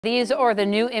These are the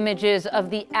new images of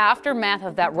the aftermath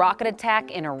of that rocket attack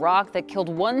in Iraq that killed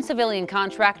one civilian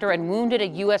contractor and wounded a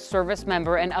U.S. service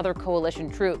member and other coalition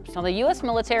troops. Now, the U.S.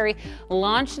 military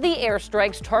launched the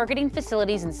airstrikes targeting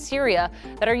facilities in Syria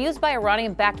that are used by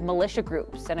Iranian-backed militia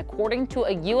groups. And according to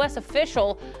a U.S.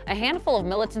 official, a handful of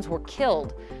militants were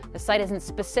killed. The site isn't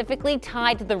specifically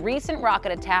tied to the recent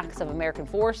rocket attacks of American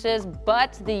forces,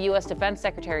 but the U.S. Defense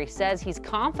Secretary says he's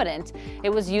confident it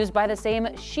was used by the same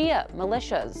Shia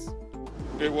militias.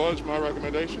 It was my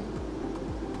recommendation.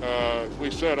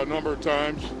 We said a number of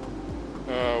times,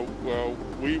 well,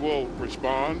 we will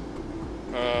respond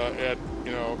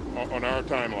on our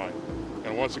timeline.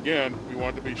 And once again, we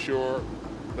want to be sure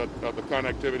that of the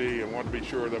connectivity and want to be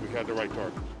sure that we had the right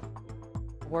targets.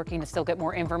 Working to still get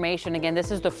more information. Again, this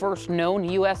is the first known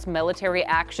U.S. military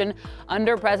action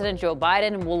under President Joe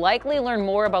Biden. We'll likely learn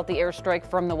more about the airstrike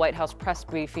from the White House press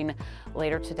briefing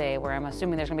later today, where I'm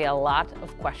assuming there's going to be a lot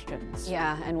of questions.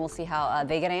 Yeah, and we'll see how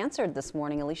they get answered this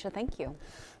morning. Alicia, thank you.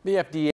 The FDA